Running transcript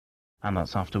And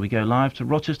that's after we go live to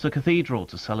Rochester Cathedral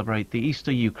to celebrate the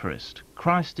Easter Eucharist.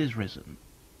 Christ is risen.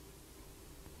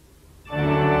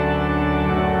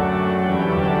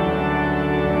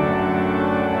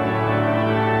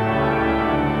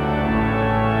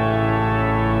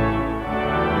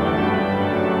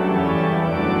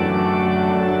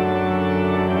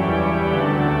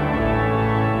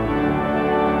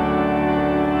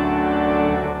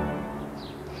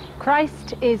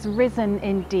 Christ is risen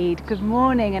indeed. Good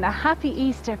morning and a happy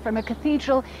Easter from a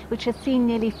cathedral which has seen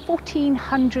nearly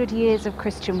 1400 years of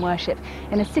Christian worship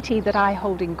in a city that I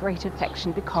hold in great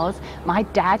affection because my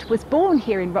dad was born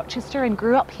here in Rochester and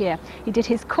grew up here. He did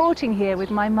his courting here with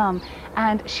my mum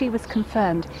and she was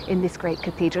confirmed in this great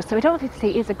cathedral. So it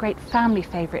obviously is a great family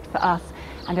favourite for us.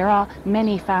 And there are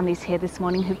many families here this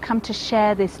morning who've come to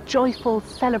share this joyful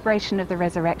celebration of the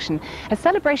resurrection. A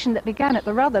celebration that began at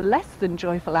the rather less than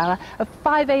joyful hour of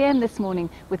 5 a.m. this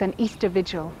morning with an Easter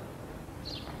vigil.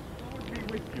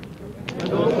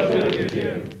 And also with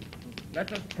you.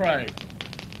 Let us pray.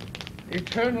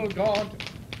 Eternal God,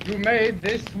 you made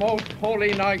this most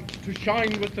holy night to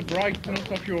shine with the brightness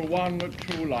of your one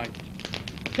true light.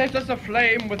 Set us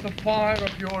aflame with the fire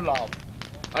of your love,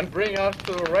 and bring us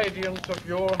to the radiance of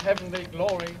your heavenly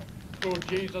glory through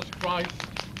Jesus Christ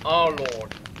our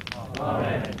Lord.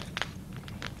 Amen.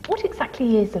 What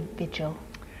exactly is a vigil?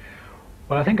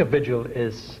 Well, I think a vigil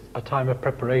is a time of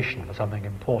preparation for something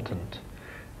important,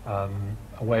 a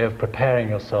way of preparing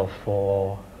yourself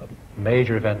for a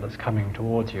major event that's coming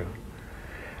towards you.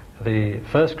 The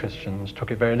first Christians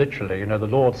took it very literally. You know, the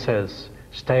Lord says,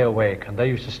 stay awake, and they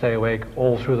used to stay awake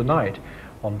all through the night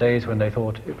on days when they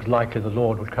thought it was likely the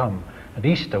Lord would come. And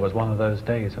Easter was one of those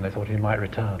days when they thought he might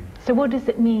return. So what does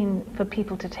it mean for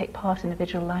people to take part in a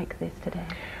vigil like this today?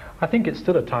 I think it's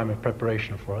still a time of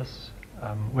preparation for us.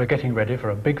 We're getting ready for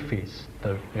a big feast,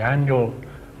 the annual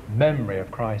memory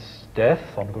of Christ's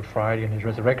death on Good Friday and his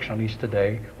resurrection on Easter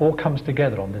Day all comes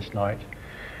together on this night.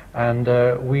 And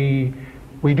we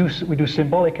do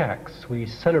symbolic acts. We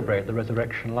celebrate the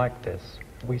resurrection like this.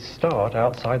 We start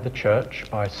outside the church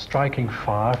by striking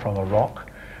fire from a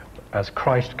rock as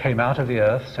Christ came out of the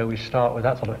earth. So we start with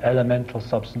that sort of elemental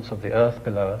substance of the earth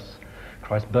below us,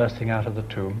 Christ bursting out of the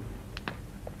tomb.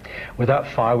 With that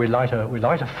fire, we light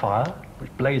a fire which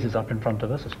blazes up in front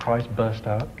of us as Christ burst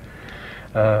out.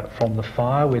 From the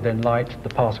fire, we then light the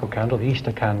Paschal candle, the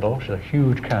Easter candle, which is a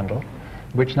huge candle,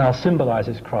 which now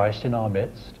symbolizes Christ in our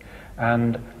midst.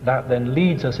 And that then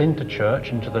leads us into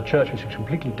the church which is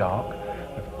completely dark,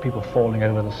 people falling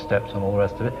over the steps and all the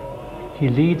rest of it. He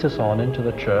leads us on into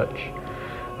the church.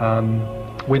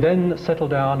 We then settle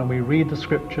down and we read the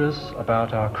scriptures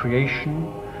about our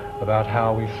creation, about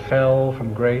how we fell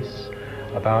from grace,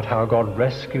 about how God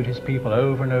rescued his people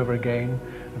over and over again,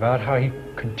 about how he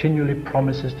continually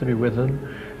promises to be with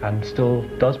them and still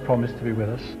does promise to be with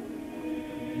us.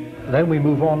 Then we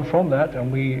move on from that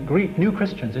and we greet new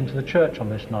Christians into the church on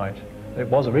this night. It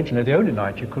was originally the only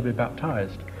night you could be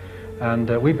baptized. And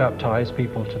we baptize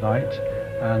people tonight,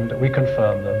 and we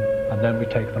confirm them, and then we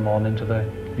take them on into the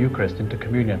Eucharist, into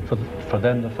communion, for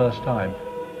them the first time.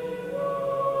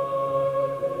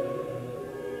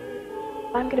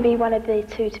 I'm going to be one of the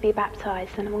two to be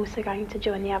baptised, and I'm also going to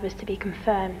join the others to be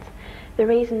confirmed. The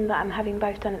reason that I'm having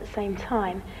both done at the same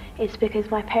time is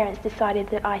because my parents decided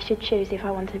that I should choose if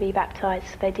I wanted to be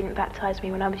baptised. They didn't baptise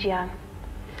me when I was young.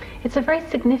 It's a very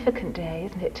significant day,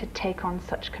 isn't it, to take on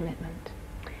such commitment?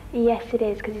 Yes, it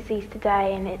is, because it's Easter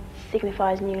Day and it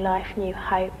signifies new life, new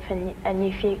hope and a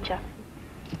new future.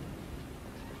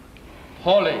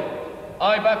 Holly,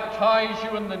 I baptize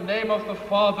you in the name of the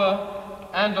Father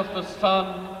and of the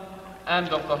Son and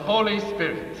of the Holy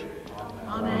Spirit.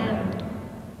 Amen.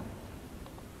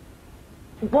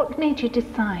 What made you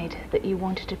decide that you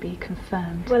wanted to be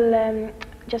confirmed? Well,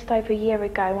 just over a year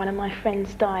ago, one of my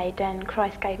friends died and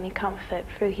Christ gave me comfort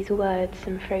through his words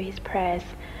and through his prayers.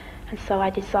 And so I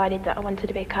decided that I wanted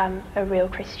to become a real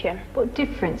Christian. What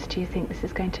difference do you think this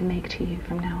is going to make to you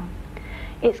from now on?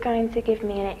 It's going to give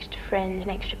me an extra friend, an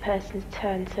extra person to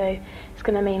turn to. It's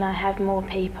going to mean I have more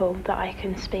people that I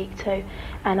can speak to.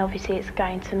 And obviously it's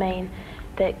going to mean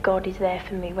that God is there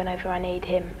for me whenever I need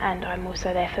him, and I'm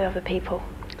also there for other people.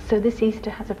 So this Easter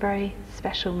has a very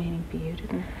special meaning for you,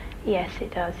 doesn't it? Yes,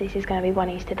 it does. This is going to be one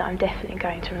Easter that I'm definitely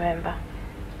going to remember.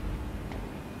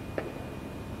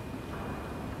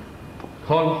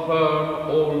 Confirm,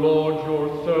 O Lord,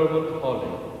 your servant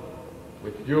Holly,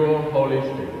 with your Holy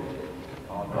Spirit.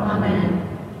 Amen.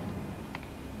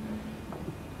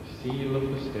 The seal of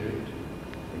the Spirit,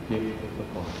 the gift of the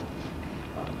Father.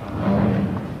 Amen.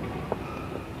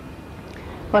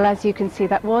 Well, as you can see,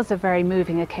 that was a very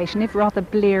moving occasion, if rather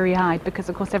bleary-eyed, because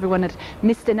of course everyone had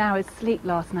missed an hour's sleep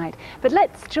last night. But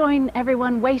let's join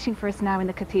everyone waiting for us now in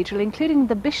the cathedral, including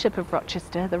the Bishop of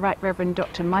Rochester, the Right Reverend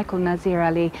Dr. Michael Nazir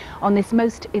Ali, on this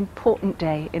most important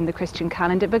day in the Christian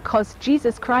calendar, because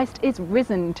Jesus Christ is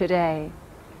risen today.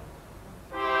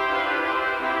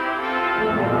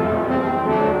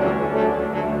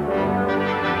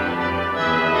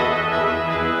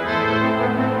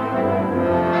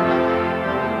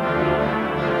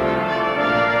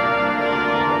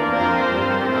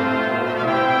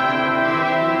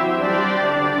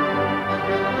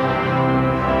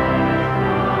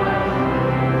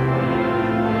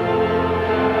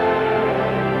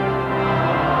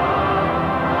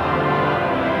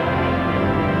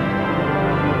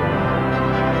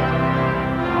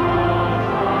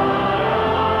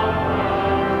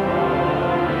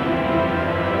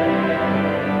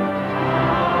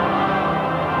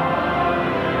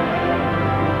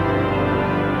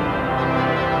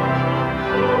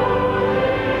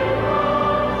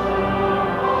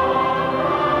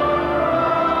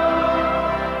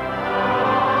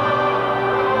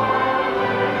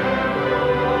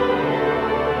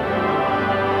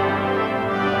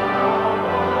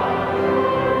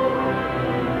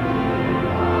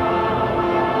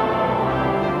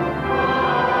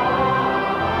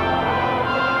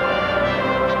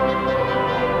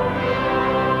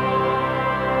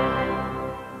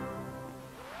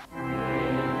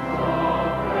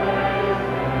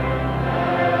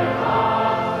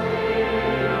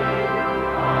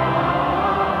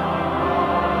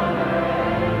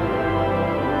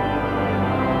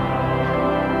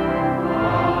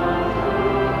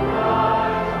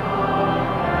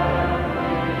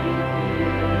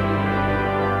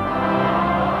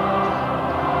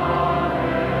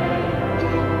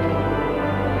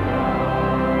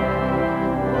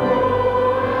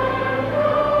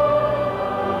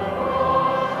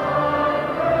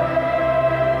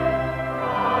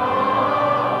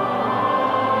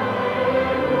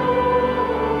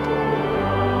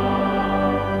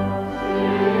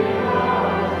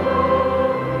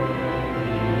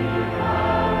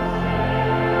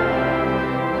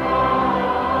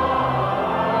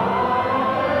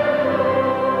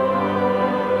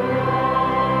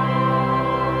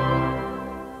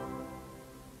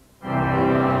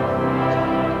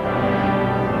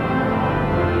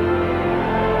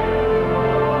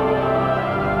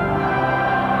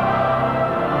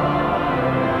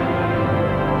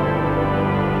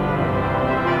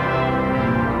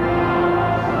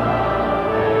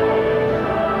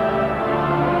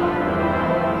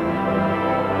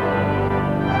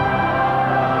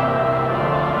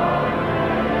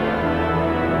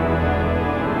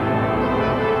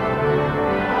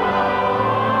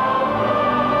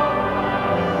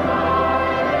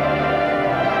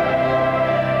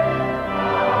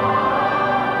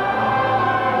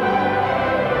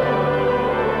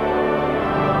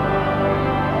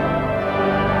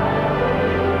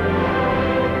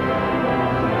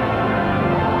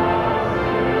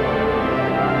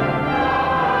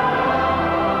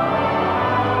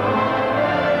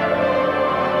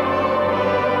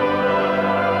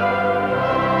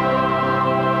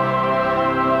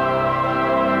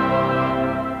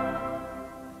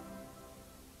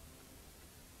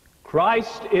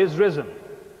 Christ is risen.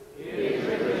 He is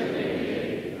risen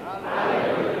indeed.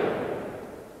 Hallelujah.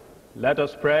 Let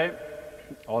us pray.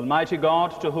 Almighty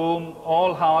God, to whom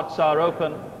all hearts are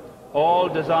open, all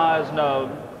desires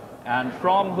known, and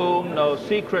from whom no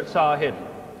secrets are hidden,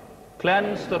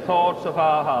 cleanse the thoughts of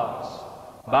our hearts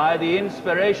by the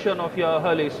inspiration of your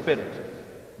Holy Spirit,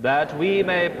 that we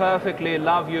may perfectly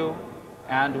love you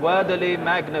and worthily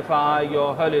magnify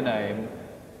your holy name,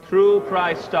 through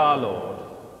Christ our Lord.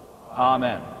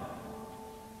 Amen.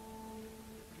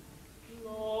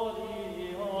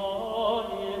 Glory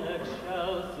in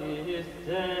excelsis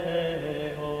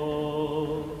Deo.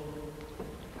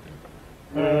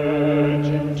 Et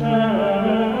in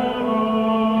terra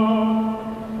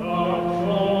ad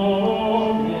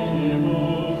floribus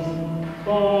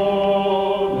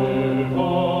bone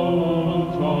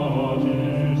voluntatis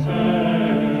et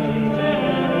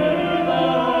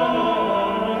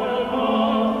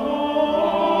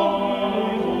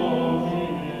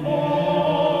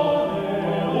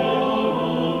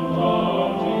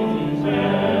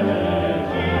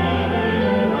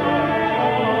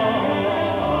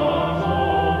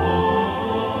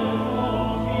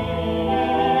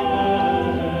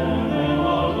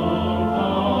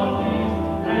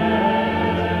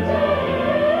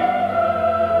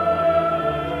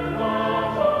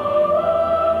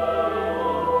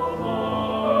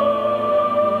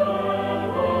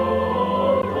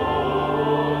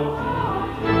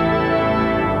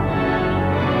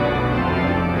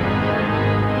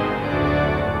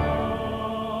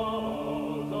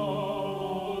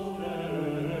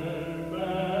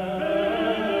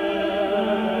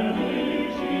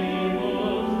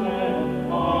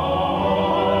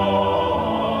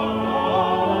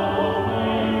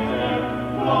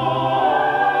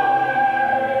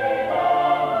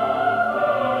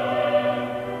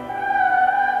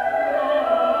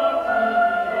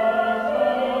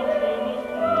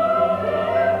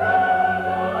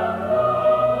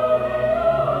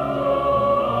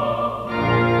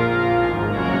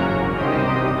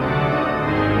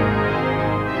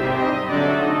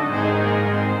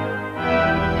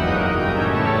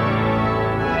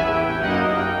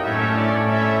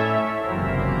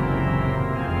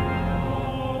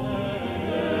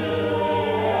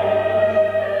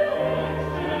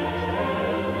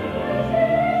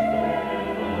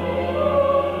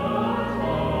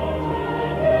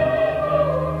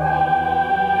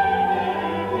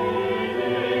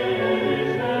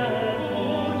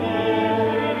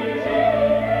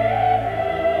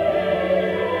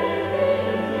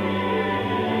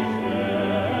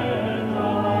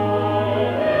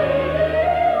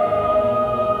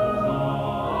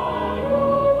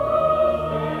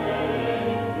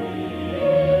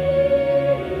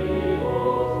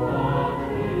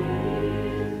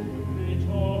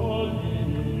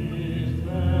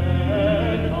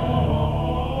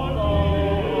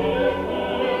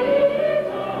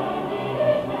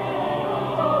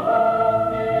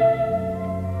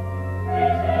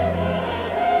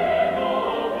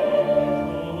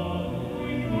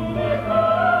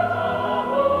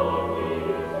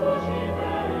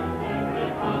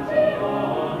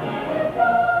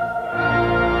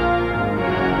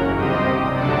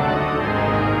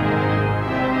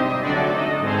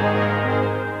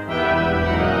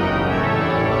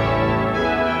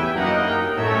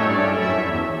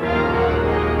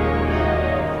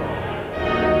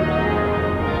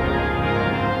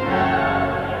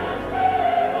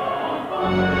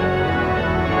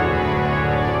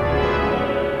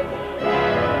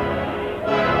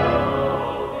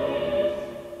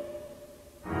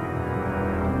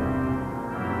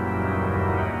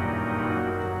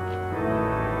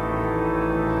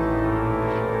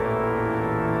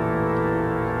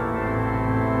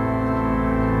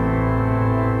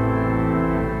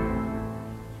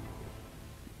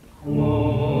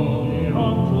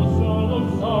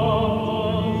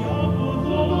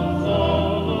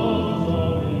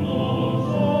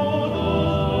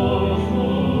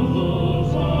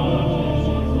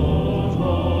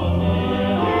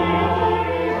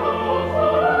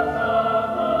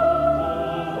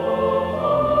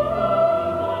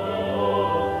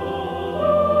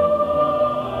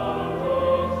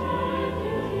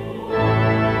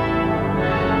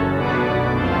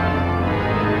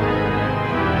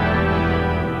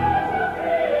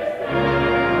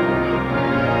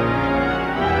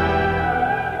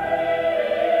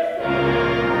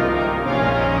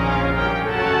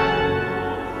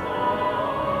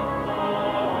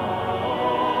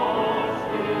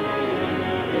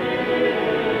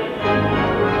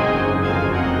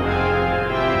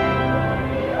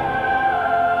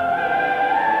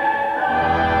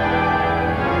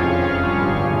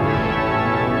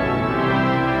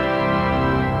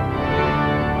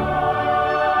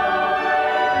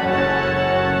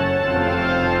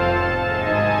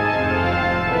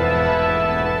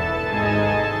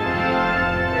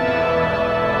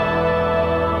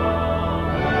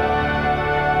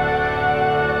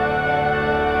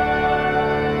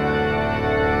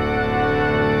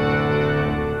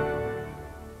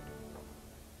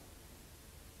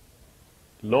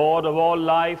Lord of all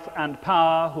life and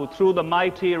power, who through the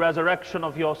mighty resurrection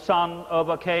of your Son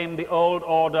overcame the old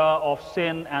order of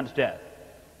sin and death,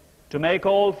 to make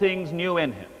all things new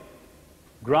in him,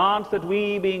 grant that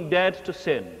we, being dead to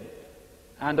sin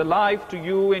and alive to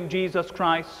you in Jesus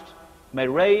Christ, may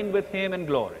reign with him in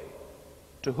glory,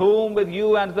 to whom with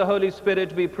you and the Holy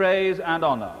Spirit be praise and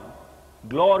honor,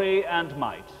 glory and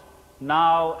might,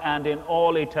 now and in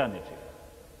all eternity.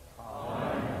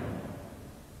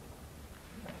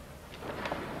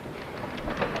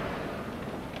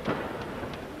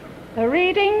 A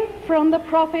reading from the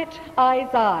prophet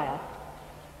Isaiah.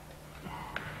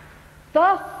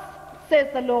 Thus says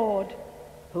the Lord,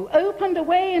 who opened a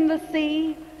way in the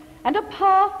sea and a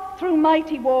path through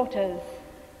mighty waters,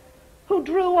 who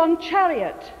drew on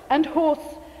chariot and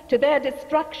horse to their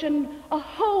destruction a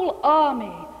whole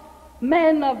army,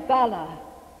 men of valor.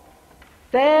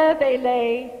 There they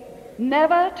lay,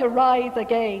 never to rise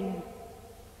again.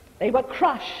 They were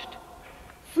crushed,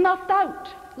 snuffed out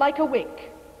like a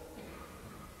wick.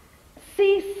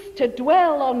 Cease to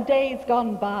dwell on days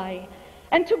gone by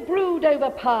and to brood over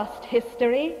past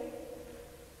history.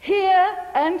 Here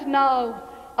and now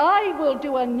I will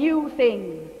do a new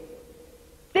thing.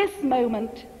 This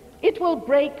moment it will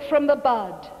break from the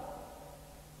bud.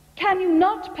 Can you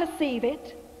not perceive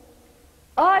it?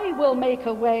 I will make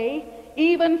a way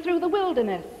even through the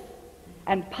wilderness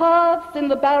and paths in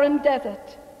the barren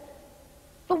desert.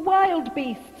 The wild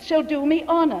beasts shall do me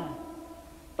honor,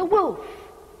 the wolf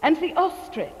and the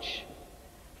ostrich,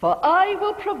 for I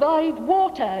will provide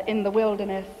water in the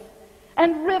wilderness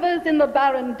and rivers in the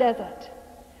barren desert,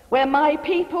 where my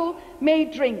people may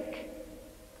drink.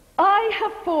 I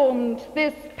have formed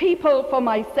this people for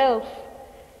myself,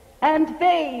 and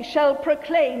they shall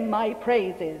proclaim my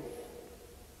praises.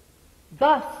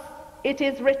 Thus it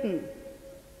is written.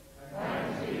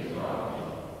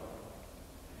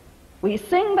 We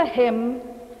sing the hymn,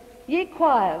 Ye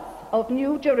choirs of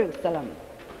New Jerusalem.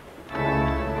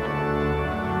 Amen.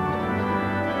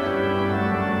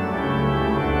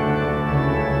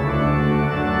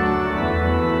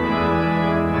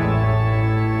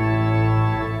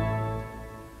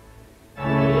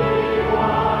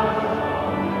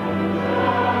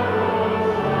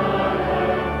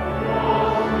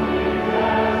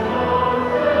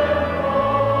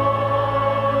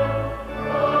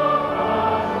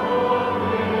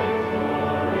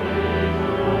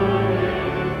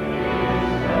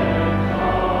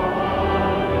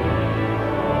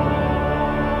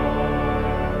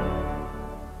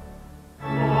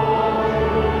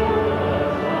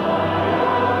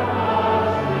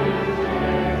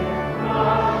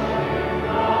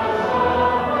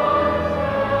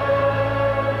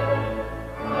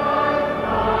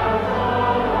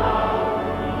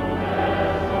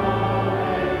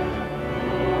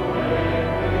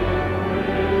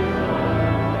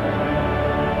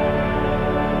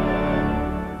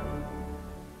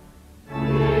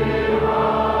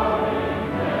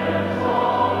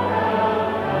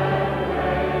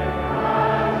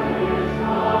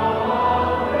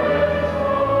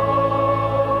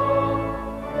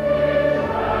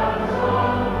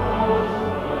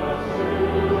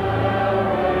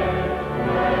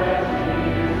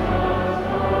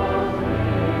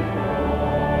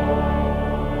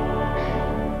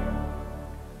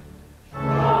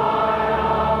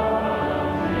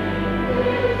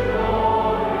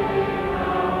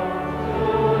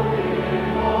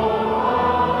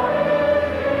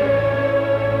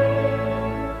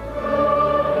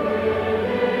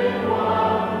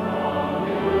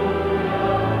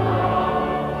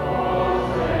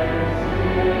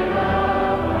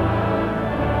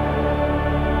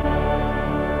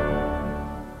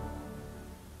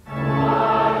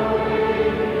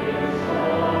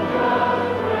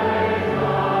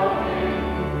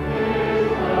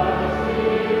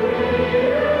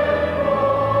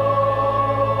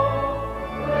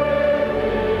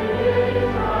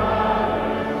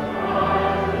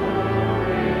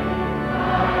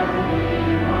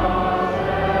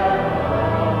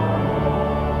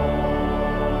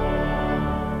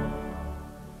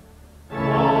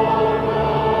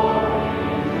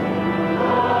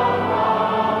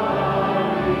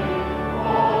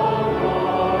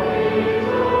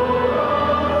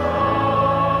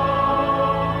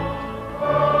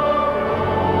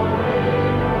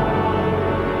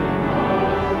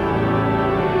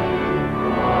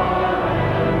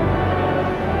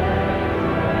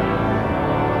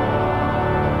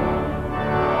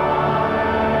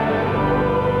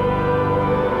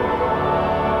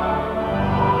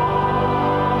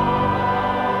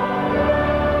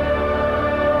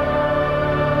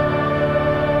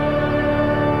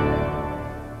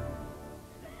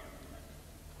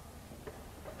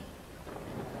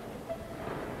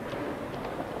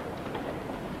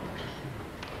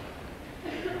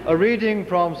 A reading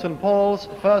from St. Paul's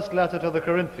first letter to the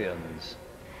Corinthians.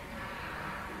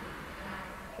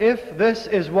 If this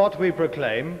is what we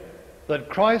proclaim, that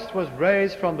Christ was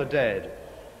raised from the dead,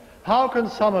 how can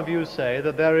some of you say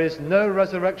that there is no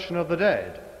resurrection of the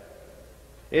dead?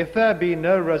 If there be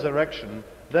no resurrection,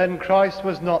 then Christ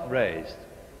was not raised.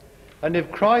 And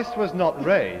if Christ was not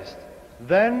raised,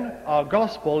 then our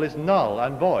gospel is null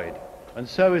and void, and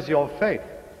so is your faith.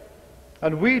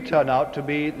 And we turn out to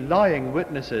be lying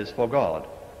witnesses for God,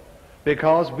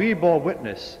 because we bore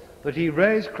witness that he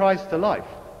raised Christ to life,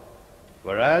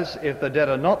 whereas if the dead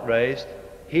are not raised,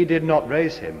 he did not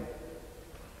raise him.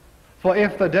 For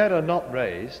if the dead are not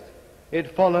raised,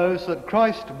 it follows that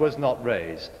Christ was not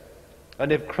raised.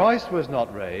 And if Christ was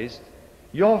not raised,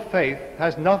 your faith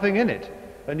has nothing in it,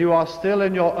 and you are still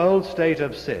in your old state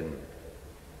of sin.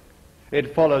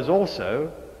 It follows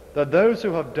also that those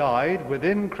who have died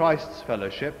within Christ's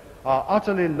fellowship are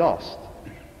utterly lost.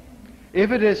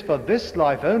 If it is for this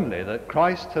life only that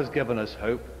Christ has given us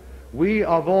hope, we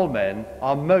of all men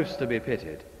are most to be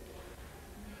pitied.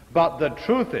 But the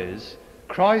truth is,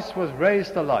 Christ was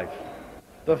raised to life,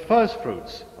 the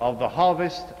firstfruits of the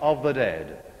harvest of the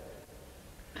dead.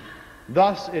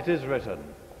 Thus it is written,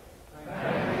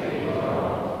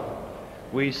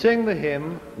 we sing the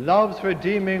hymn, Love's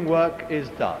redeeming work is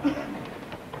done.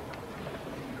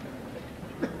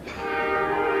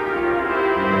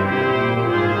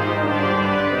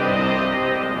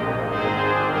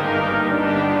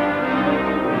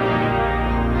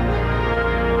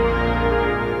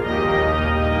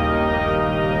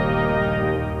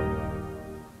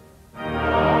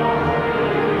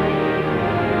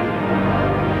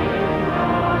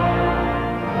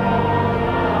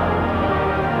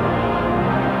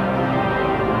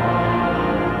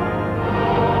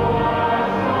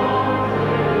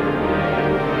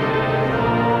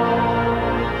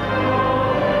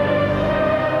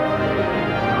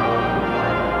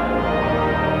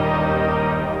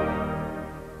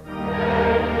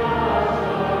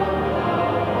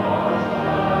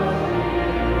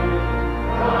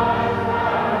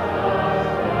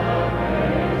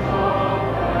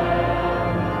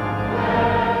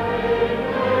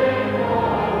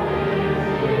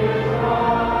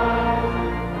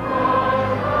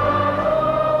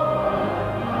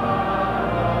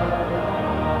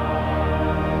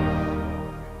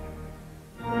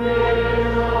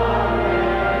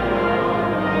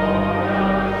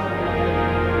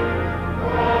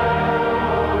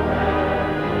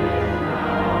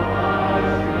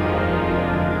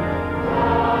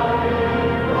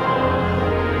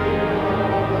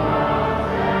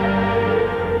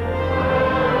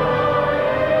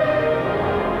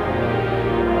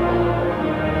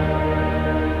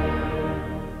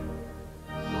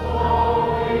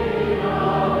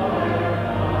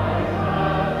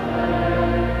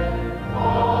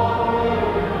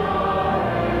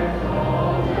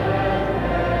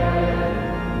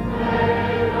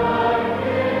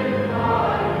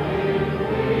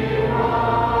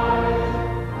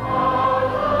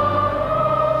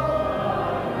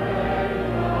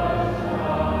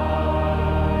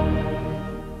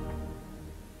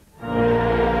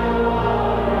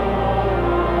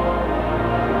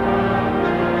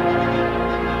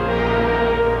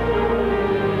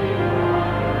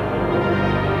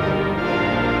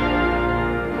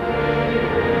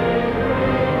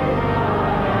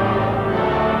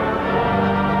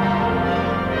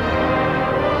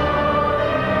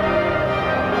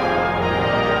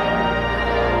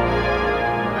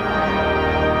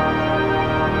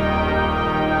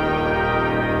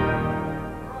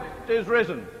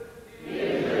 Risen.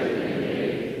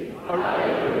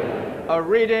 A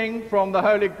reading from the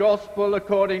Holy Gospel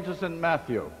according to St.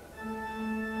 Matthew.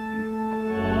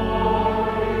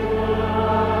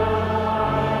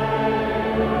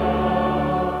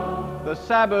 The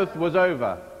Sabbath was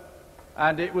over,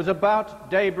 and it was about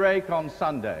daybreak on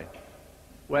Sunday,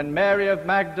 when Mary of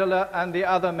Magdala and the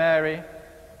other Mary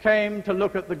came to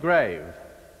look at the grave.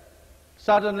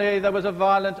 Suddenly there was a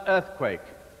violent earthquake.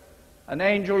 An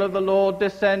angel of the Lord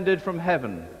descended from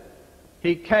heaven.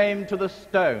 He came to the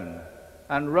stone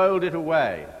and rolled it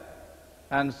away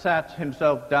and sat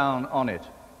himself down on it.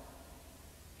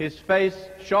 His face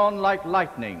shone like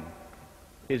lightning.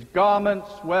 His garments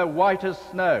were white as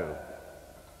snow.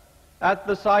 At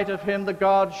the sight of him the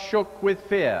guards shook with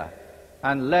fear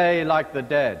and lay like the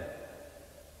dead.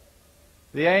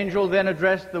 The angel then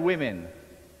addressed the women.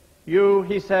 You,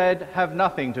 he said, have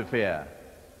nothing to fear.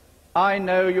 I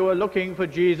know you are looking for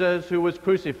Jesus who was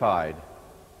crucified.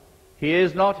 He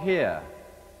is not here.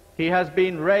 He has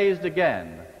been raised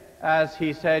again, as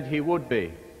he said he would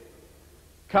be.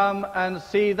 Come and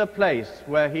see the place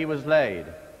where he was laid,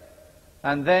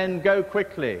 and then go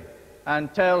quickly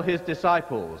and tell his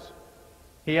disciples,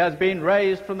 he has been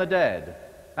raised from the dead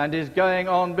and is going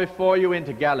on before you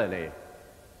into Galilee.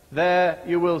 There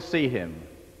you will see him.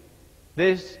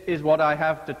 This is what I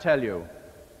have to tell you."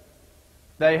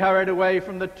 They hurried away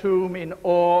from the tomb in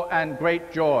awe and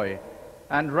great joy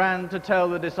and ran to tell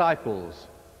the disciples.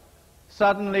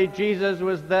 Suddenly Jesus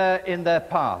was there in their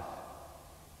path.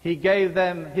 He gave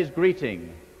them his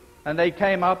greeting, and they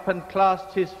came up and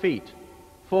clasped his feet,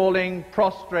 falling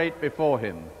prostrate before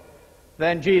him.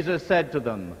 Then Jesus said to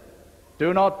them,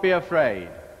 "Do not be afraid.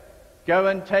 Go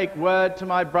and take word to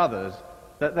my brothers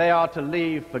that they are to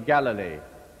leave for Galilee.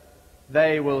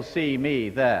 They will see me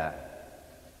there."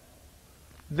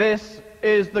 This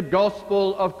is the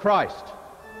gospel of Christ.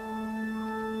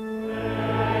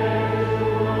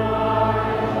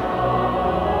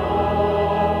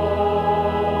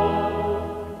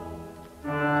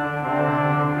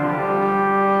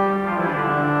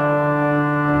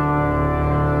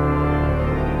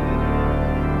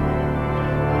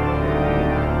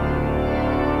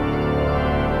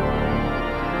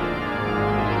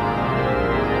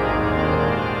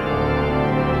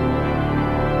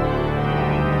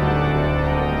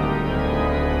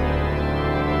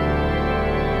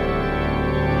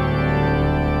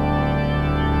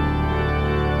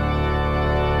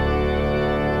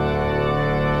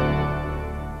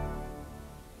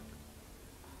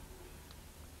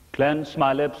 Cleanse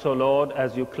my lips, O Lord,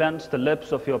 as you cleansed the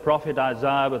lips of your prophet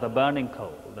Isaiah with a burning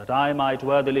coal, that I might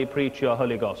worthily preach your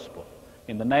holy gospel.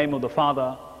 In the name of the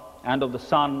Father, and of the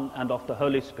Son, and of the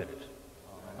Holy Spirit.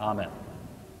 Amen.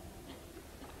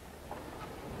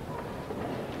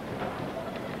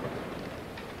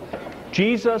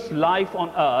 Jesus' life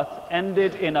on earth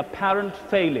ended in apparent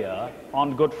failure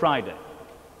on Good Friday.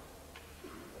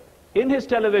 In his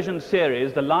television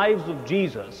series, The Lives of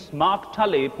Jesus, Mark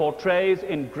Tully portrays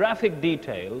in graphic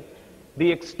detail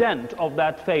the extent of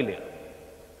that failure.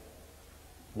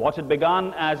 What had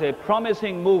begun as a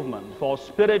promising movement for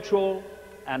spiritual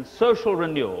and social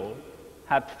renewal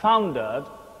had foundered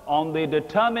on the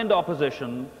determined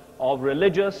opposition of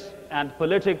religious and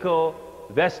political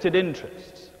vested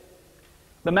interests.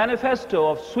 The manifesto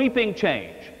of sweeping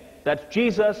change that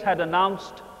Jesus had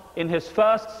announced in his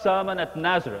first sermon at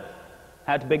Nazareth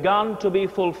had begun to be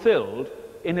fulfilled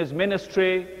in his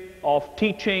ministry of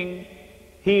teaching,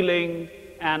 healing,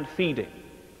 and feeding.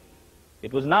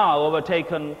 It was now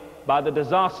overtaken by the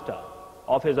disaster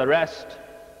of his arrest,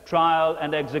 trial,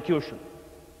 and execution.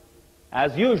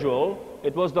 As usual,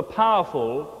 it was the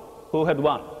powerful who had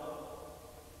won.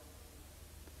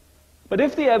 But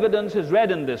if the evidence is read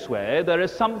in this way, there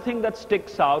is something that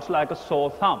sticks out like a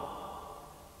sore thumb.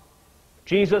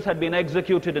 Jesus had been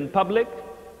executed in public,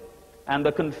 and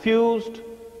the confused,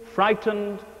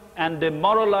 frightened, and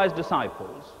demoralized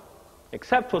disciples,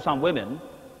 except for some women,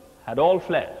 had all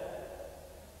fled.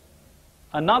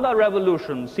 Another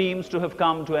revolution seems to have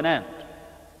come to an end.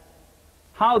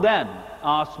 How then,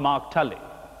 asks Mark Tully,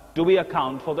 do we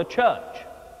account for the church?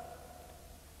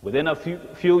 Within a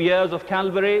few years of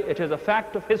Calvary, it is a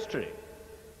fact of history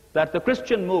that the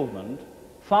Christian movement,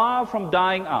 far from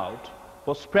dying out,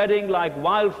 was spreading like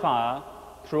wildfire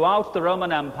throughout the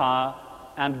Roman Empire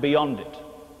and beyond it.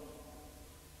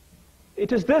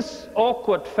 It is this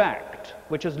awkward fact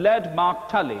which has led Mark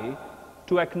Tully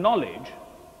to acknowledge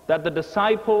that the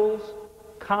disciples,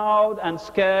 cowed and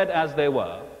scared as they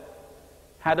were,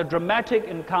 had a dramatic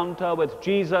encounter with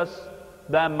Jesus,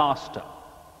 their master,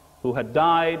 who had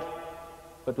died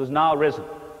but was now risen.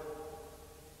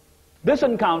 This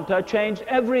encounter changed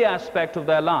every aspect of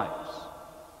their lives.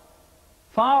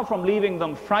 Far from leaving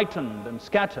them frightened and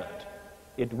scattered,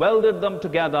 it welded them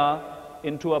together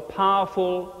into a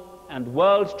powerful and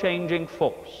world-changing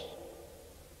force.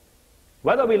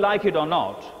 Whether we like it or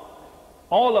not,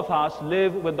 all of us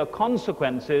live with the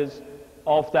consequences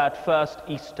of that first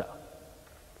Easter.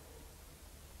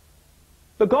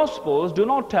 The Gospels do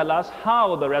not tell us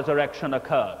how the resurrection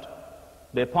occurred.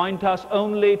 They point us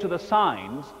only to the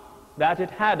signs that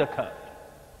it had occurred.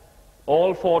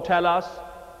 All four tell us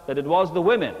that it was the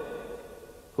women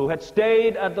who had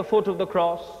stayed at the foot of the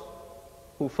cross,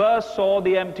 who first saw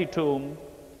the empty tomb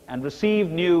and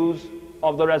received news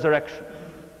of the resurrection.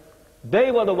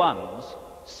 They were the ones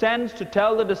sent to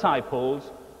tell the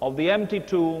disciples of the empty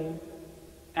tomb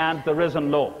and the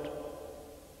risen Lord.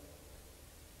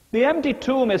 The empty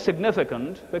tomb is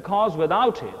significant because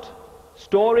without it,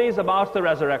 stories about the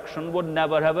resurrection would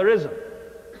never have arisen.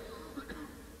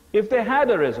 If they had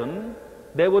arisen,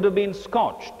 they would have been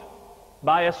scotched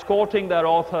by escorting their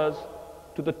authors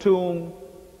to the tomb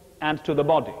and to the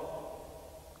body.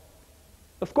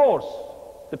 Of course,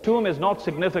 the tomb is not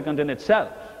significant in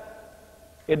itself.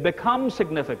 It becomes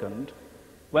significant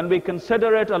when we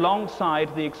consider it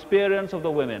alongside the experience of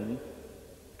the women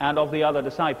and of the other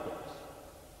disciples.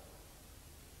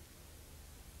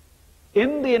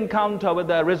 In the encounter with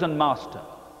their risen Master,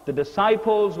 the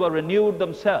disciples were renewed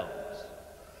themselves.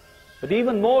 But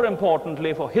even more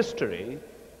importantly for history,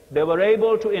 they were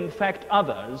able to infect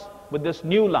others with this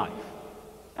new life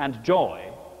and joy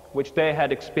which they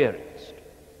had experienced.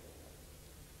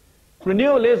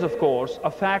 Renewal is, of course,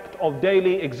 a fact of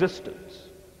daily existence.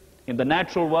 In the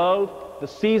natural world, the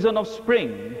season of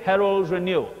spring heralds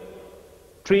renewal.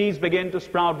 Trees begin to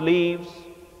sprout leaves,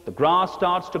 the grass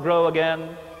starts to grow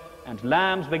again, and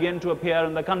lambs begin to appear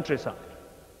in the countryside.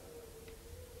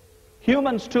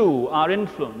 Humans, too, are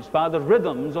influenced by the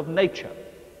rhythms of nature,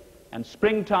 and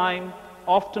springtime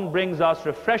often brings us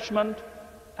refreshment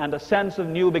and a sense of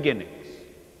new beginnings.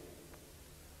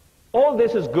 All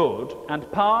this is good and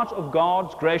part of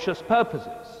God's gracious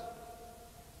purposes.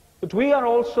 But we are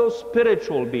also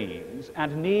spiritual beings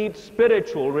and need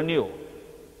spiritual renewal.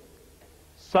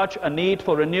 Such a need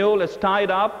for renewal is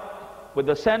tied up with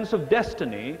the sense of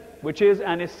destiny, which is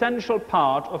an essential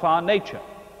part of our nature,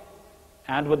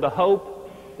 and with the hope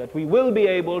that we will be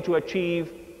able to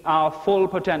achieve our full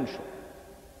potential.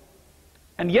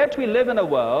 And yet we live in a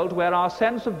world where our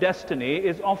sense of destiny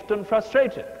is often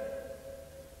frustrated.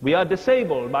 We are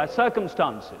disabled by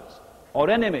circumstances,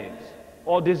 or enemies,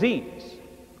 or disease.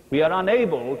 We are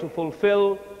unable to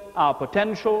fulfill our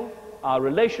potential, our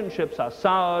relationships are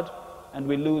soured, and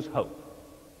we lose hope.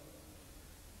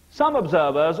 Some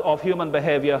observers of human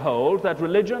behavior hold that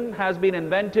religion has been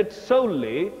invented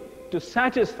solely to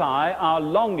satisfy our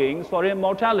longings for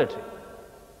immortality.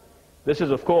 This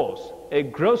is, of course, a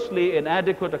grossly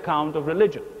inadequate account of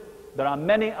religion. There are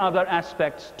many other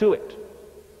aspects to it.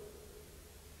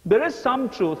 There is some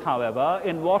truth, however,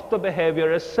 in what the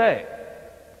behaviorists say.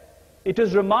 It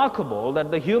is remarkable that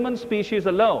the human species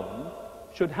alone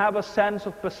should have a sense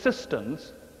of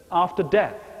persistence after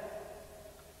death.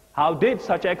 How did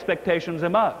such expectations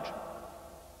emerge?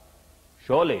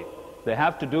 Surely they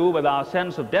have to do with our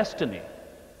sense of destiny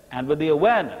and with the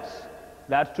awareness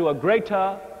that to a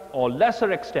greater or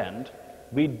lesser extent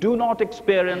we do not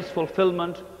experience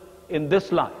fulfillment in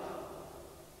this life.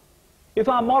 If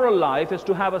our moral life is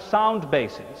to have a sound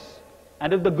basis,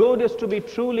 and if the good is to be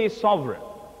truly sovereign,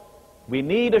 we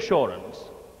need assurance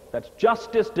that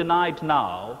justice denied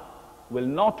now will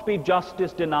not be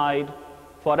justice denied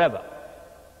forever.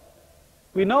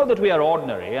 We know that we are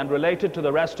ordinary and related to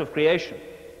the rest of creation,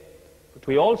 but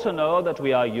we also know that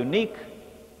we are unique,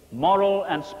 moral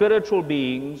and spiritual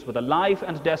beings with a life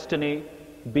and destiny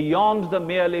beyond the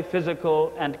merely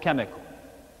physical and chemical.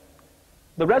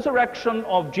 The resurrection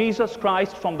of Jesus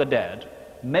Christ from the dead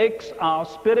makes our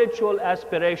spiritual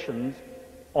aspirations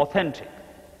authentic.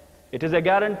 It is a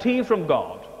guarantee from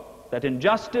God that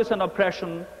injustice and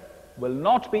oppression will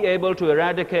not be able to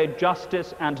eradicate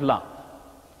justice and love,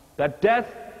 that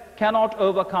death cannot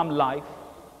overcome life,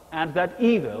 and that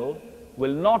evil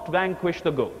will not vanquish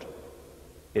the good.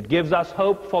 It gives us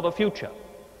hope for the future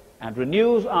and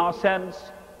renews our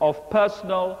sense of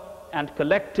personal and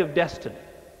collective destiny.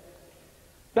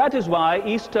 That is why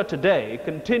Easter today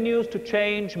continues to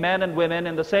change men and women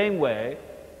in the same way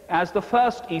as the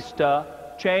first Easter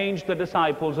changed the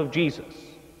disciples of Jesus.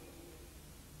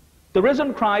 The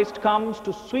risen Christ comes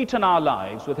to sweeten our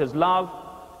lives with his love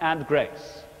and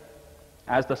grace.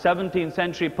 As the 17th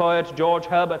century poet George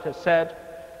Herbert has said,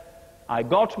 "I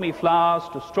got me flowers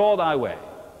to straw thy way,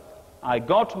 I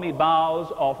got me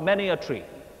boughs of many a tree,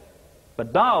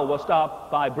 but thou wast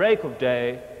up by break of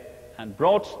day, and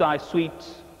brought'st thy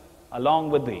sweets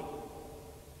along with thee."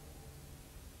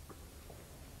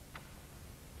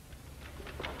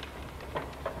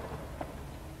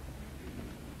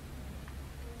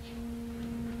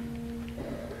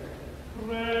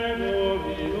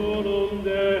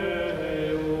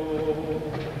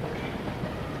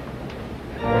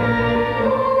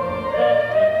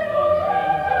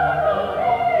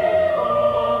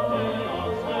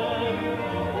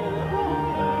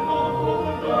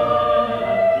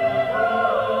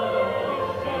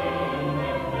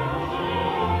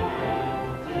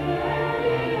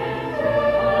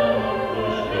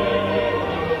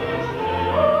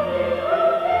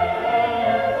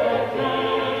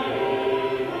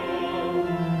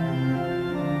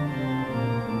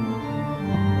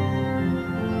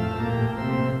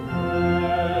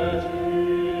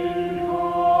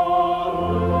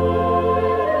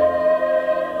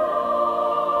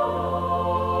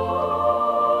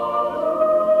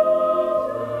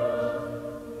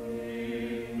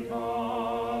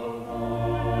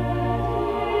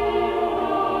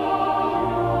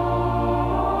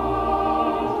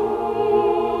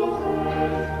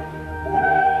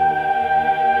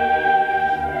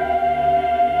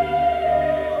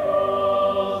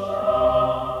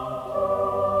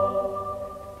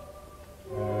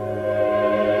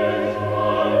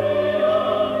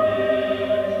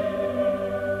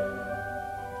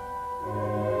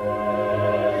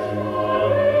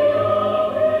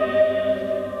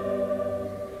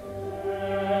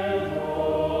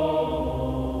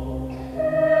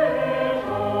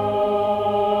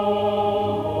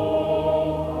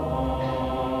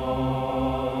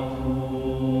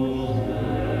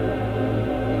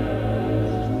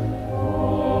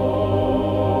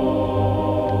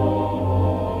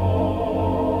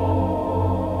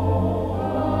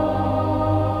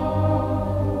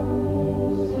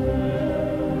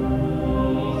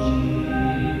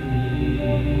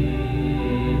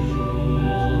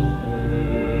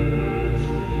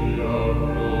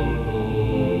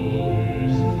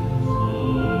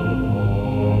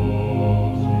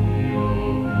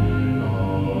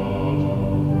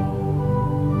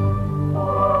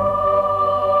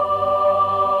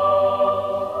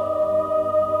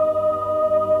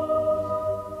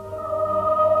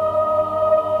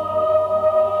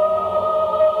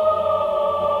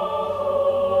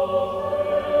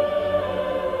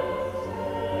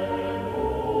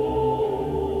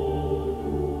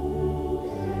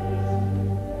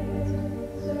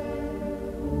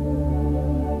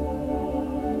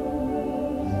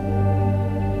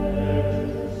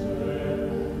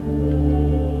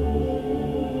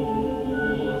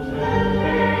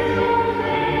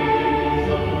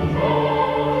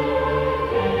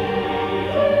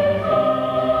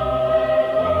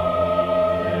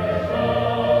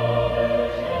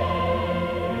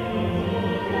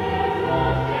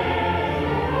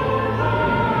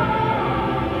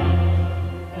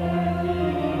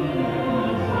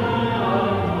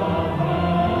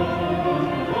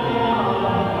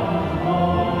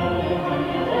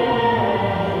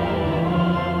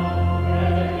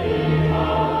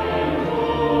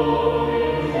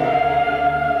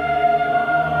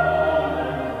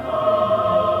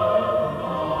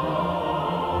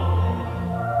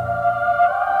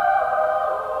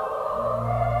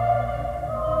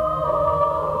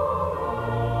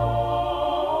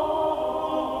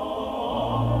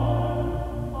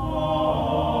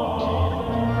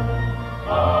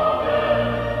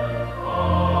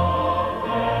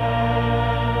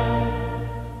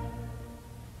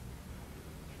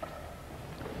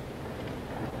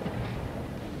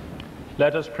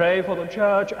 Let us pray for the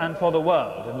Church and for the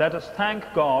world, and let us thank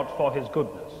God for his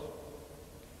goodness.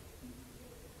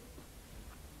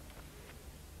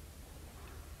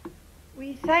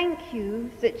 We thank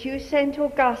you that you sent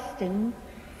Augustine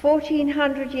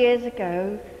 1400 years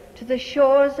ago to the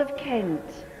shores of Kent.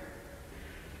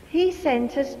 He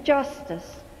sent us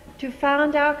Justus to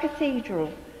found our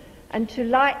cathedral and to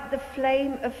light the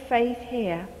flame of faith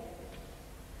here.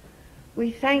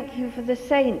 We thank you for the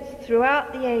saints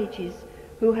throughout the ages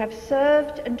who have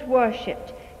served and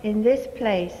worshipped in this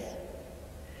place.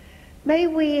 May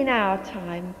we in our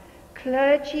time,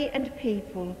 clergy and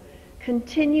people,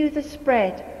 continue the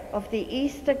spread of the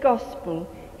Easter gospel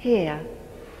here.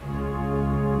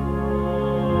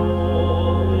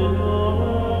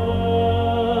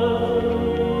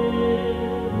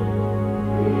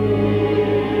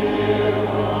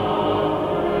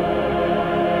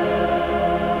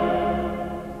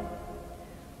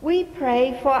 We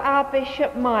pray for our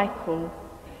Bishop Michael,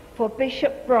 for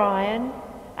Bishop Brian,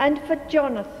 and for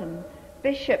Jonathan,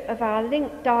 Bishop of our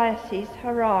linked diocese,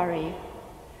 Harare.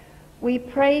 We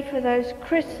pray for those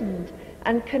christened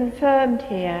and confirmed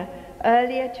here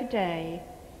earlier today.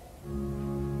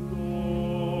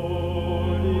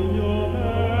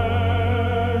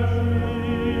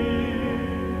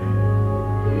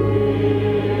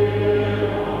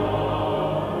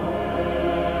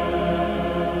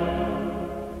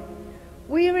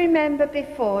 We remember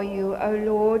before you, O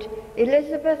Lord,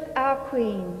 Elizabeth our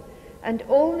Queen, and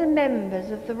all the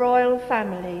members of the royal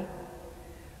family.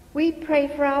 We pray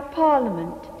for our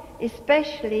Parliament,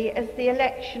 especially as the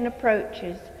election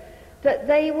approaches, that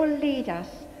they will lead us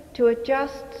to a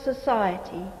just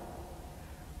society.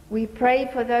 We pray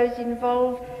for those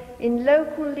involved in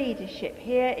local leadership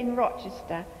here in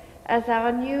Rochester as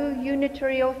our new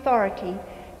unitary authority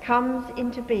comes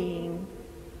into being.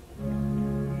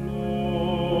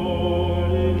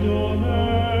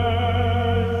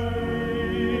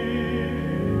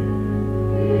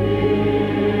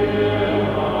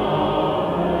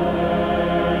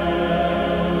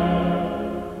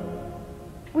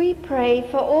 We pray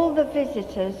for all the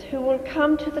visitors who will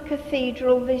come to the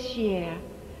cathedral this year,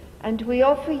 and we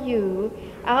offer you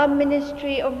our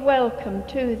ministry of welcome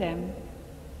to them.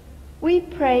 We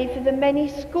pray for the many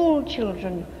school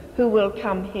children who will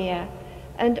come here,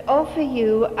 and offer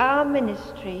you our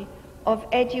ministry of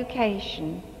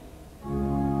education.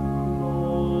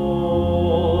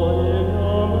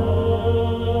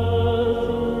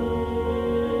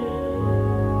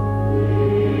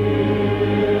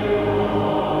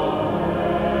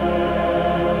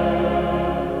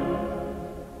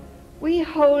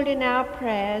 Hold in our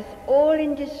prayers all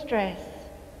in distress,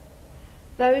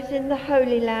 those in the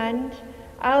Holy Land,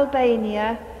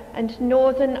 Albania and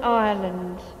Northern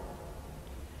Ireland,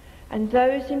 and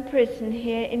those in prison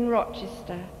here in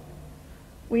Rochester.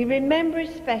 We remember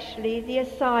especially the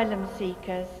asylum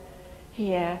seekers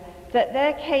here, that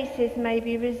their cases may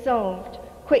be resolved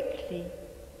quickly.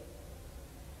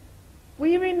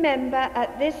 We remember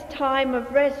at this time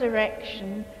of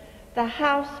resurrection the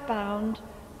housebound,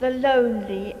 the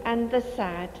lonely and the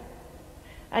sad,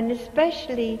 and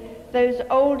especially those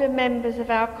older members of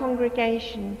our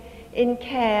congregation in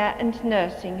care and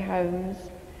nursing homes,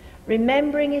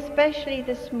 remembering especially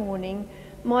this morning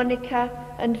Monica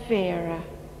and Vera.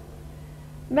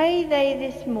 May they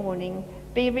this morning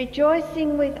be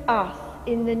rejoicing with us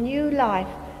in the new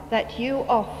life that you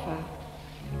offer.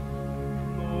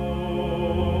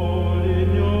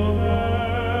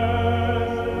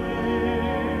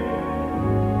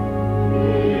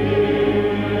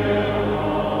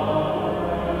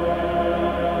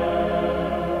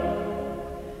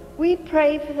 We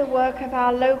pray for the work of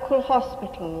our local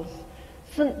hospitals,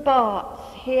 St. Bart's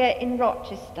here in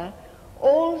Rochester,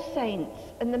 All Saints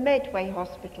and the Medway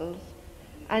hospitals,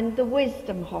 and the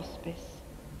Wisdom Hospice.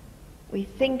 We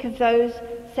think of those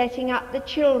setting up the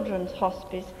Children's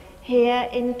Hospice here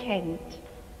in Kent.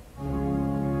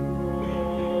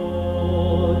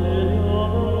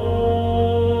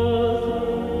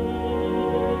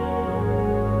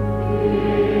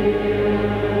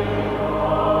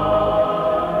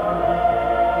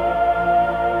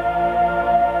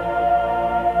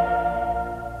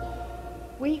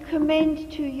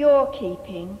 Commend to your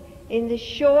keeping, in the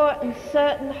sure and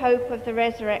certain hope of the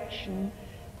resurrection,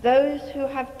 those who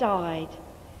have died,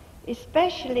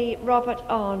 especially Robert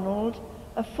Arnold,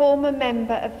 a former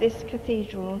member of this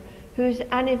cathedral, whose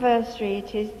anniversary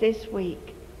it is this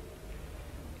week.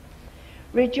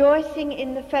 Rejoicing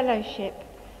in the fellowship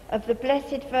of the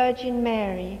Blessed Virgin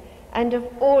Mary and of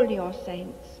all your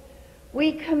saints,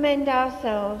 we commend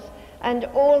ourselves and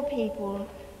all people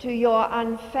to your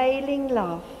unfailing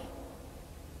love.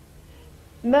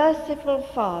 Merciful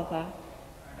Father,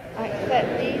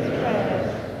 accept these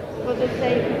prayers for the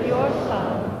sake of your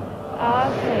Son,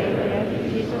 our Saviour,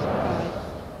 Jesus Christ.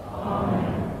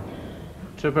 Amen.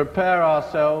 To prepare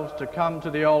ourselves to come to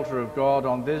the altar of God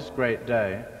on this great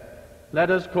day,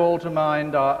 let us call to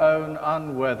mind our own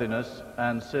unworthiness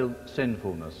and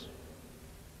sinfulness.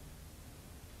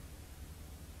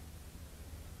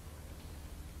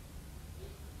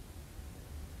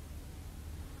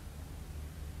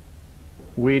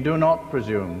 We do not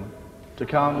presume to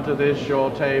come to this your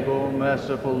table,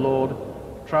 merciful Lord,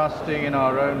 trusting in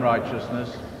our own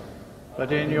righteousness,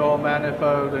 but in your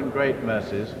manifold and great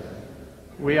mercies.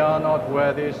 We are not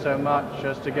worthy so much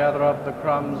as to gather up the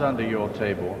crumbs under your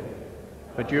table,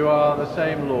 but you are the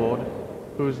same Lord,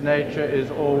 whose nature is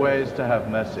always to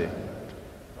have mercy.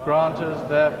 Grant us,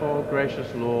 therefore,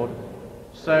 gracious Lord,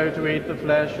 so to eat the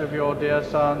flesh of your dear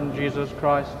Son, Jesus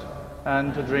Christ,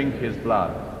 and to drink his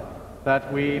blood,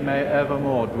 that we may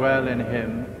evermore dwell in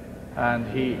him and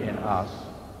he in us.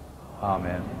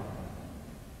 Amen.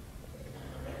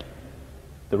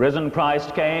 The risen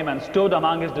Christ came and stood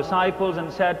among his disciples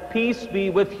and said, "Peace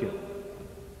be with you."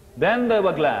 Then they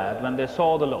were glad when they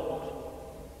saw the Lord.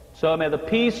 So may the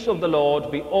peace of the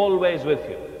Lord be always with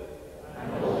you.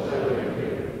 And also with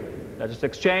you. Let us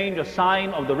exchange a sign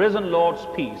of the risen Lord's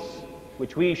peace,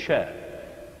 which we share.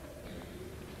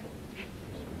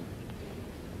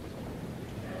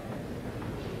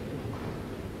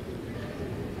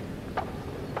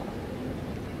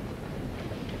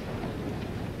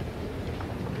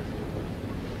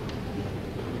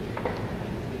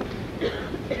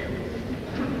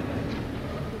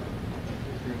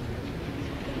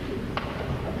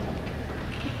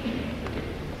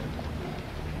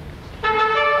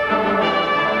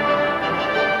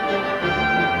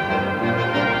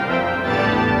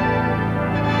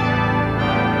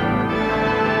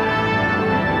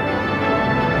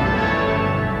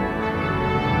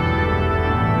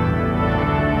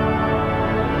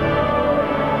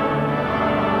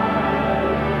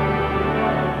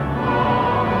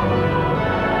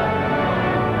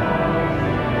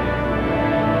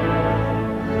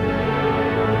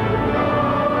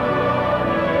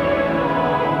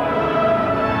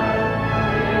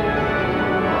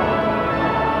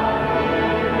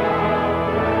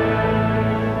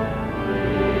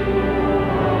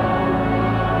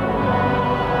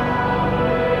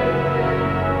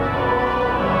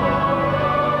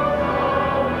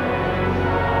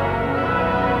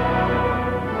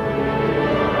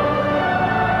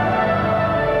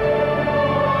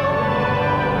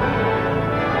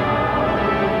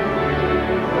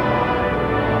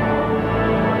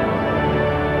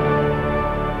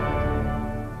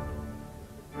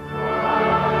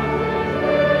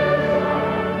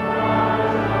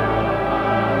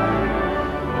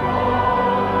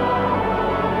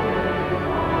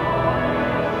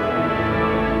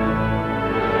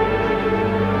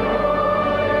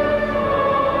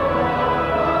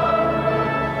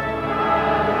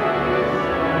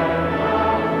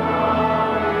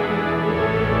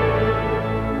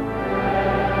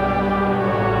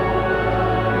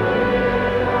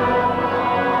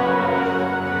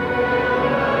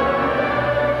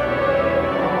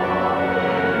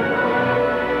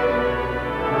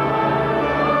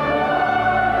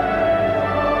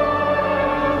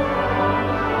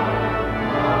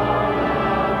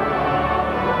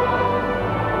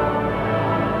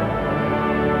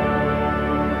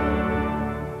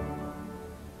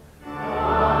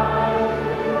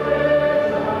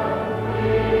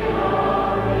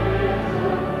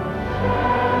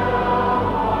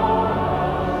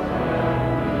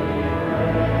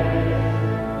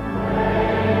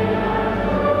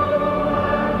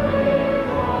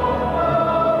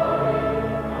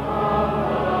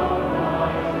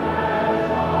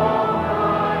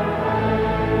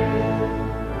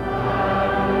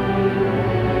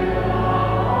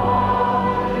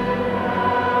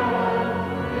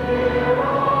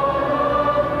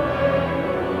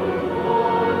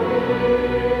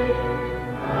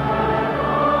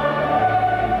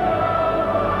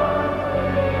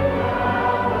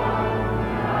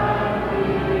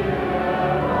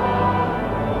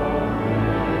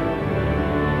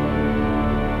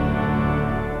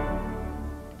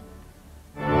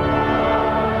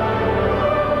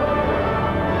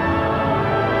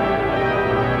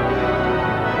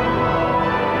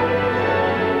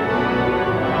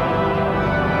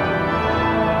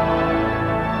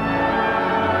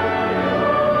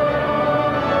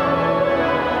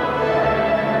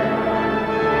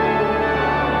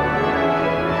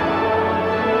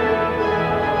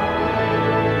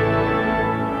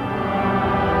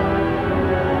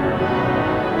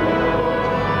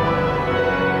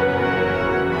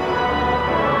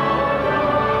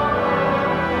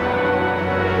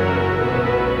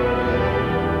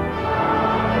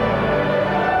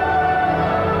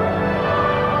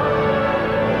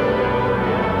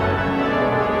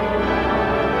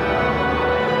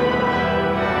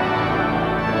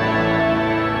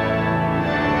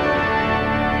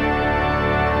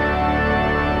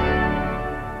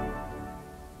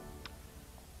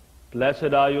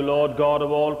 Blessed are you, Lord God of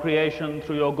all creation.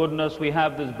 Through your goodness we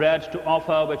have this bread to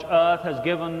offer, which earth has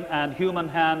given and human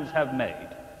hands have made.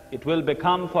 It will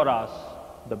become for us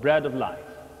the bread of life.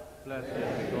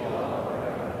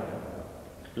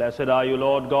 Blessed are you,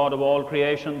 Lord God of all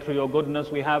creation. Through your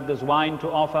goodness we have this wine to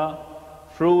offer,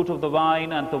 fruit of the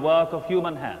vine and the work of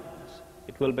human hands.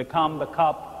 It will become the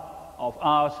cup of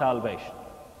our salvation.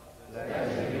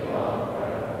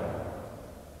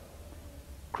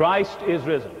 Christ is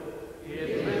risen. He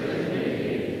is risen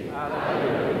indeed.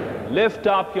 Alleluia. Lift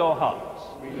up your hearts.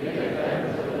 We give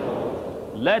thanks to the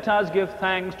Lord. Let us give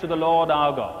thanks to the Lord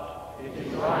our God. It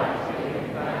is right to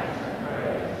give thanks and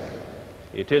praise.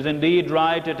 It is indeed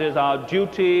right, it is our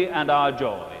duty and our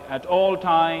joy, at all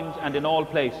times and in all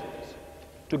places,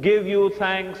 to give you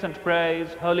thanks and praise,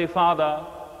 Holy Father,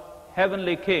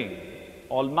 Heavenly King,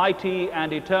 Almighty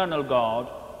and eternal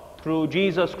God, through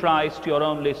Jesus Christ, your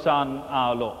only Son,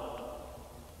 our Lord.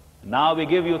 Now we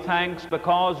give you thanks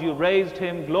because you raised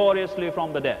him gloriously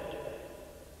from the dead.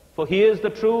 For he is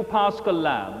the true Paschal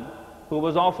Lamb who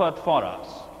was offered for us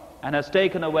and has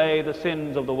taken away the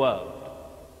sins of the world.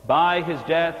 By his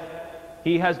death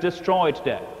he has destroyed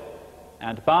death,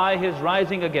 and by his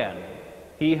rising again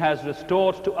he has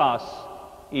restored to us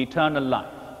eternal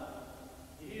life.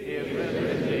 He is risen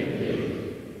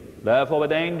indeed. Therefore,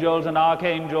 with angels and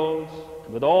archangels,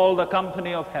 with all the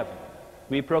company of heaven,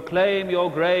 we proclaim your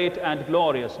great and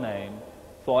glorious name,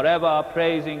 forever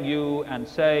praising you and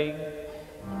saying,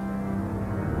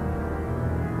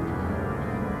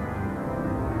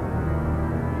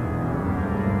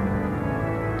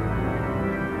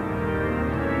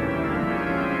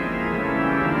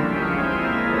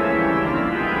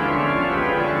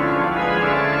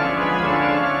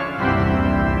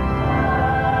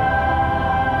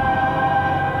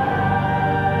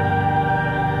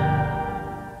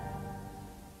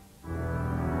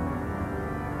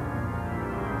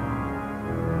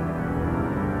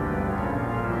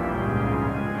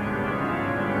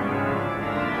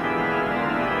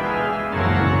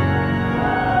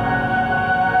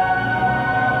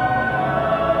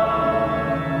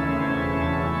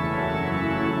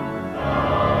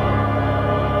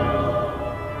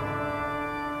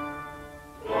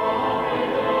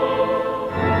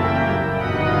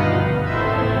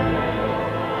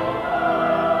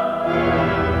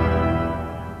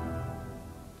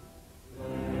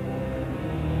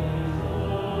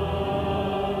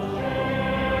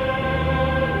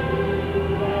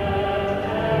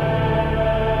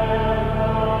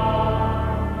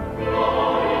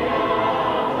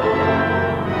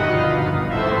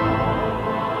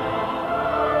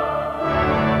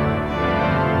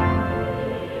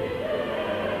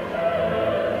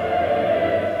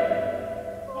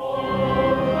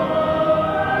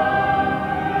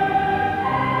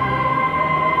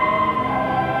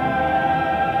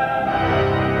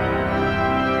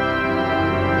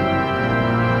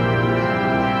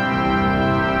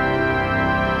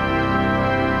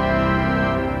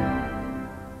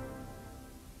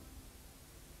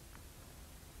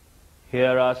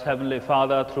 Hear us, Heavenly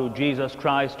Father, through Jesus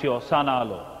Christ, your Son, our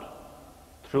Lord.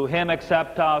 Through him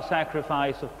accept our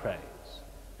sacrifice of praise,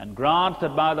 and grant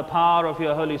that by the power of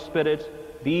your Holy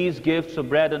Spirit, these gifts of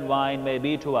bread and wine may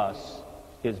be to us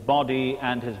his body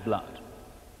and his blood,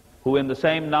 who in the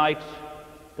same night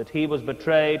that he was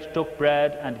betrayed took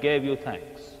bread and gave you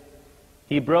thanks.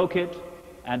 He broke it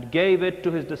and gave it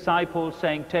to his disciples,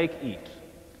 saying, "Take, eat.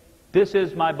 This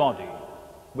is my body,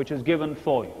 which is given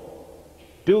for you.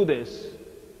 Do this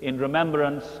in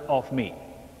remembrance of me."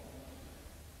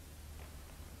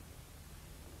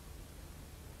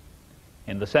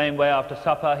 In the same way, after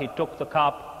supper, he took the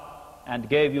cup and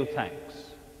gave you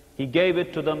thanks. He gave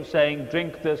it to them, saying,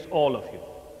 "Drink this, all of you.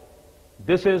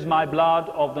 This is my blood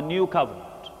of the new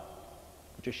covenant,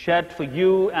 which is shed for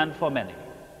you and for many,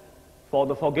 for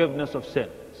the forgiveness of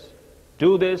sins.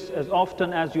 Do this as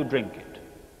often as you drink it,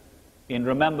 in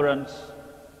remembrance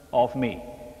of me."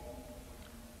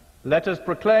 Let us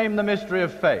proclaim the mystery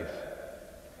of faith.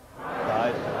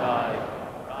 Christ died.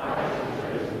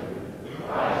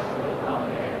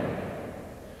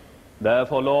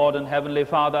 Therefore, Lord and Heavenly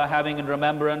Father, having in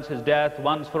remembrance his death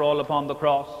once for all upon the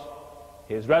cross,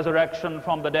 his resurrection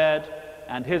from the dead,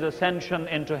 and his ascension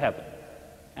into heaven,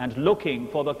 and looking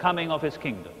for the coming of his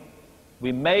kingdom,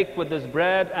 we make with this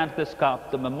bread and this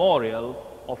cup the memorial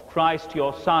of Christ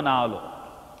your Son, our Lord.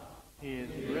 He is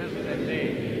risen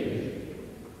indeed.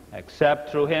 Accept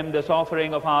through him this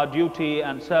offering of our duty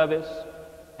and service,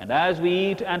 and as we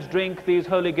eat and drink these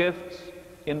holy gifts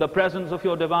in the presence of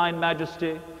your divine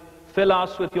majesty, fill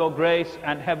us with your grace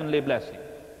and heavenly blessing.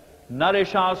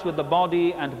 Nourish us with the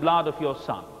body and blood of your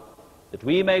Son, that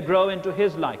we may grow into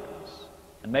his likeness,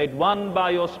 and made one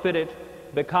by your Spirit,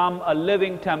 become a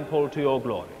living temple to your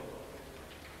glory.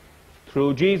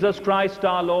 Through Jesus Christ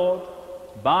our Lord,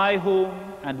 by whom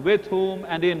and with whom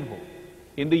and in whom,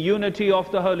 in the unity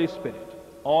of the Holy Spirit,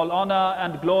 all honor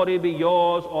and glory be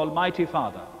yours, Almighty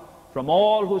Father, from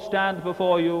all who stand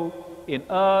before you in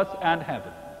earth and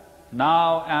heaven,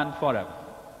 now and forever.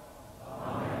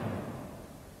 Amen.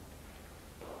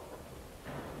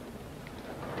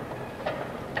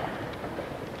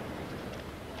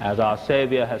 As our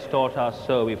Saviour has taught us,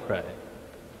 so we pray.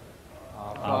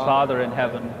 Our Father in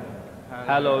heaven,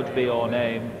 hallowed be your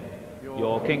name.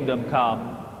 Your kingdom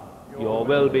come, your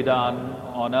will be done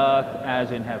on earth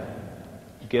as in heaven.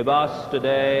 Give us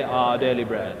today our daily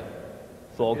bread.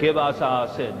 Forgive us our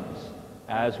sins,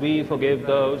 as we forgive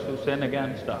those who sin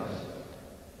against us.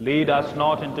 Lead us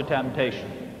not into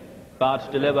temptation,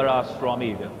 but deliver us from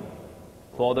evil.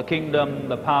 For the kingdom,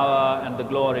 the power, and the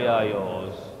glory are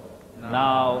yours,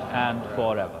 now and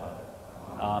forever.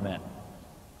 Amen.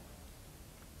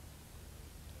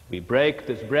 We break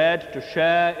this bread to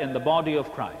share in the body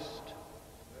of Christ.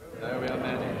 Though we are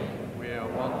many, we are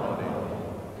one body,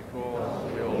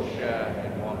 because we all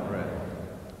share in one bread.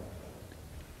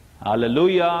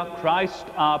 Alleluia, Christ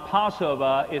our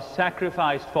Passover is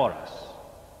sacrificed for us.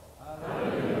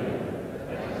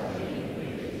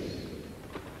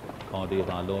 Body of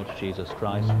our Lord Jesus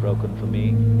Christ, broken for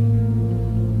me.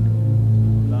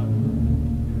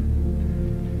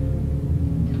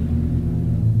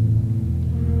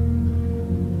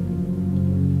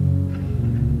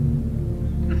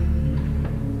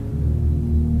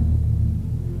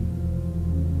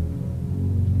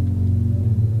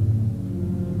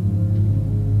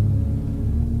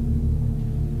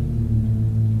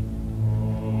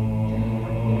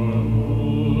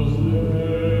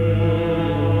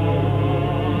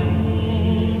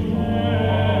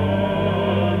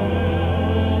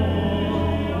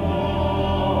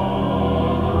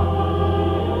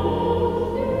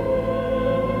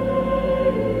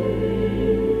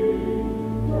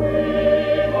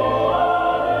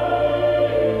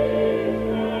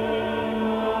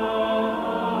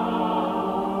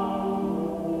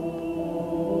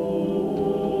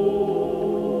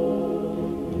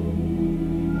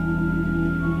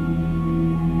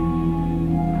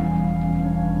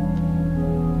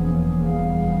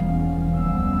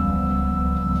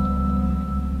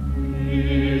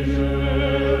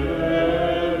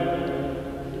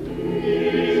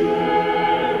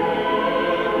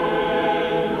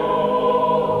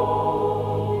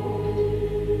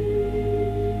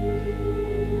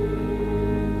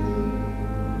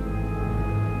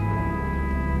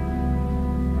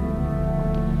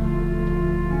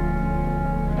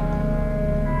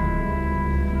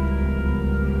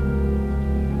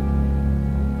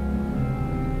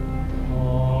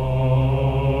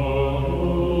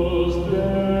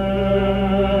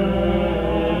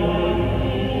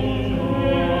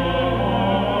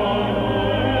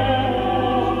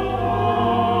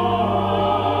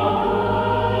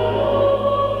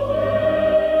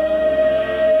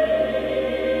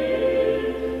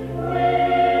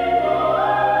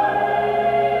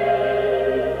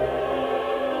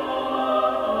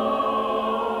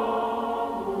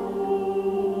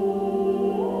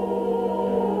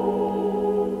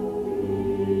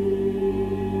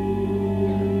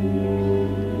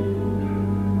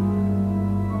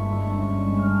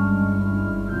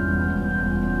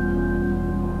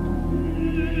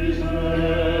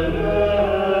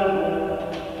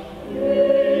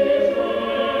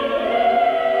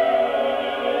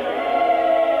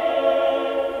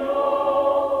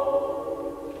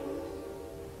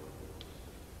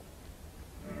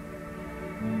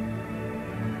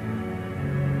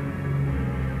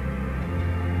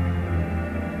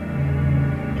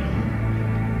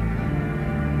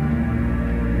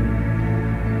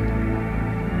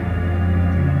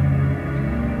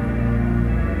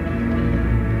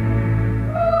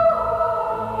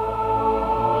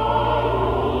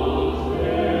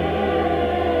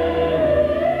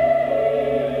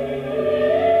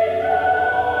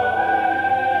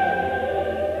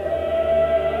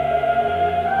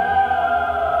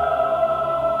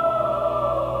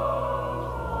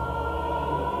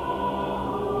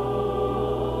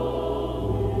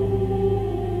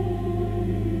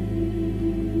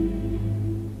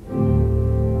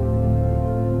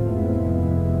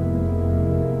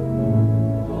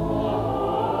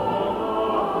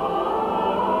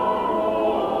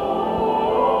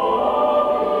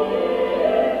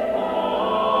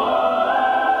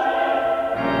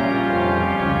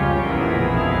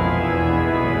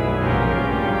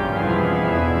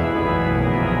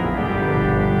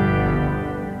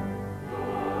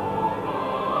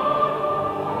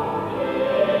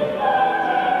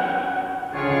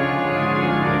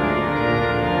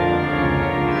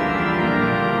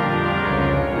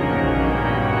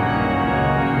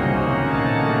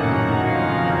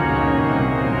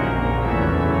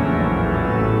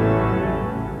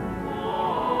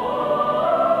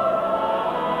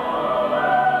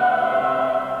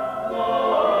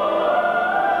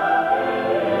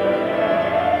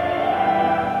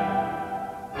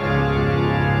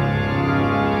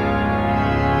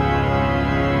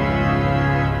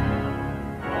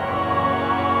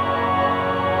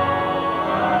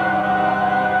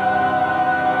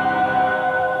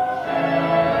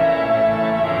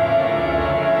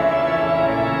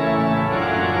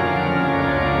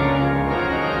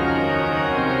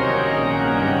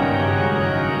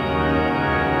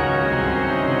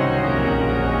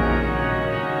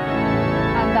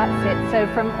 So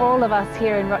from all of us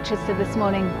here in Rochester this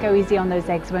morning, go easy on those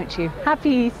eggs, won't you? Happy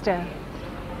Easter.